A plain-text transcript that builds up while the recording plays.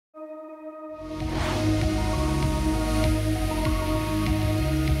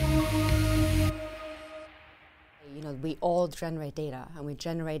both generate data, and we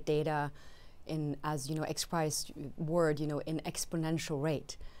generate data in, as you know, XPRI's word, you know, in exponential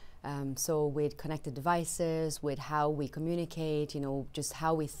rate. So with connected devices, with how we communicate, you know, just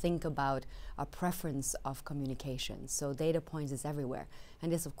how we think about our preference of communication. So data points is everywhere.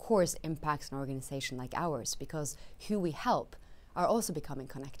 And this, of course, impacts an organization like ours, because who we help are also becoming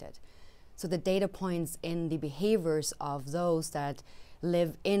connected. So the data points in the behaviors of those that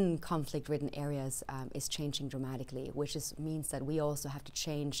live in conflict-ridden areas is changing dramatically, which means that we also have to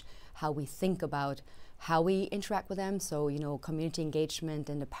change how we think about how we interact with them. So, you know, community engagement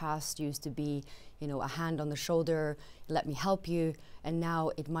in the past used to be, you know, a hand on the shoulder, let me help you. And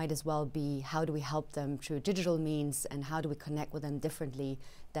now it might as well be, how do we help them through digital means, and how do we connect with them differently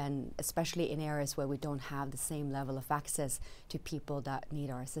than, especially in areas where we don't have the same level of access to people that need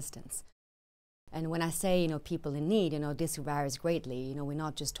our assistance. And when I say, you know, people in need, you know, this varies greatly. You know, we're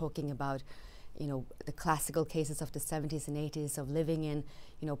not just talking about, you know, the classical cases of the 70s and 80s of living in,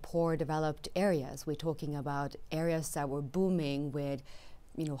 you know, poor developed areas. We're talking about areas that were booming with,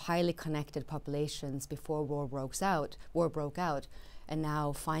 you know, highly connected populations before war broke out, and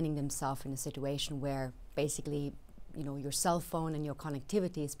now finding themselves in a situation where basically, you know, your cell phone and your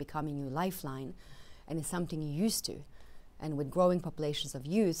connectivity is becoming your lifeline, and it's something you're used to. And with growing populations of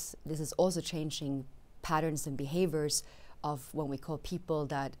youth, this is also changing patterns and behaviors of what we call people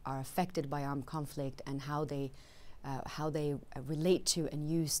that are affected by armed conflict, and how they relate to and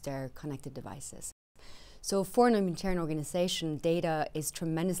use their connected devices. So for an humanitarian organization, data is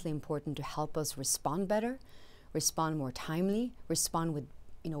tremendously important to help us respond better, respond more timely, respond with,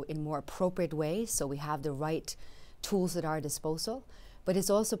 you know, in more appropriate ways, so we have the right tools at our disposal. But it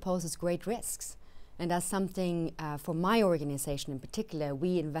also poses great risks. And that's something, for my organization in particular,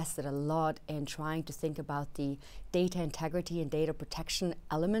 we invested a lot in trying to think about the data integrity and data protection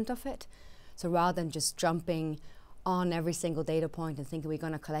element of it. So rather than just jumping on every single data point and thinking we're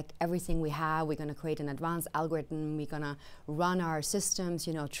going to collect everything we have, we're going to create an advanced algorithm, we're going to run our systems,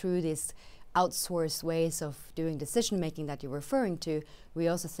 you know, through these outsourced ways of doing decision making that you're referring to,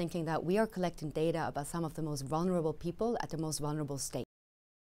 we're also thinking that we are collecting data about some of the most vulnerable people at the most vulnerable state.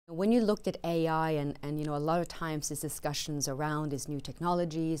 When you looked at AI, and you know, a lot of times these discussions around these new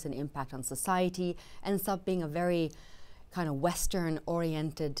technologies and impact on society ends up being a very kind of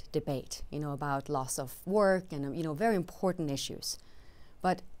Western-oriented debate, you know, about loss of work and, you know, very important issues.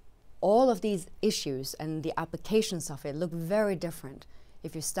 But all of these issues and the applications of it look very different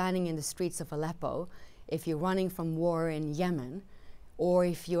if you're standing in the streets of Aleppo, if you're running from war in Yemen, or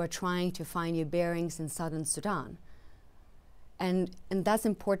if you are trying to find your bearings in southern Sudan. And that's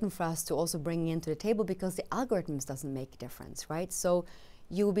important for us to also bring into the table, because the algorithms doesn't make a difference, right? So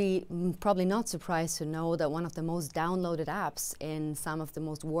you'll be probably not surprised to know that one of the most downloaded apps in some of the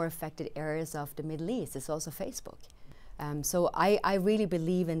most war-affected areas of the Middle East is also Facebook. So I really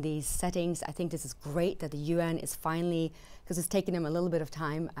believe in these settings. I think this is great that the UN is finally, because it's taken them a little bit of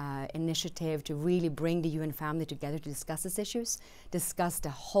time, initiative to really bring the UN family together to discuss these issues, discuss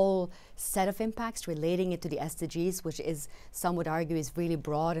the whole set of impacts, relating it to the SDGs, which is, some would argue, is really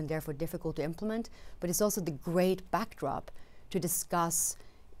broad and therefore difficult to implement. But it's also the great backdrop to discuss,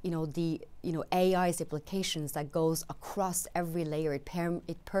 you know, the AI's implications that goes across every layer. It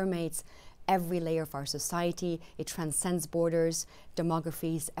permeates every layer of our society. It transcends borders,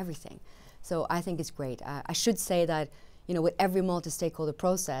 demographies, everything. So I think it's great. I should say that, you know, with every multi-stakeholder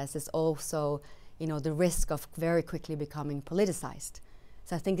process, there's also, you know, the risk of very quickly becoming politicized.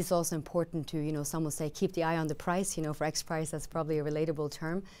 So I think it's also important to, you know, some will say keep the eye on the price, you know, for XPRI that's probably a relatable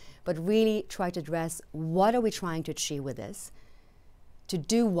term, but really try to address what are we trying to achieve with this, to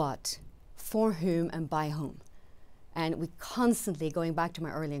do what, for whom, and by whom. And we constantly, going back to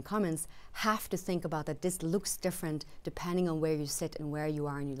my earlier comments, have to think about that this looks different depending on where you sit and where you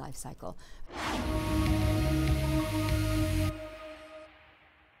are in your life cycle.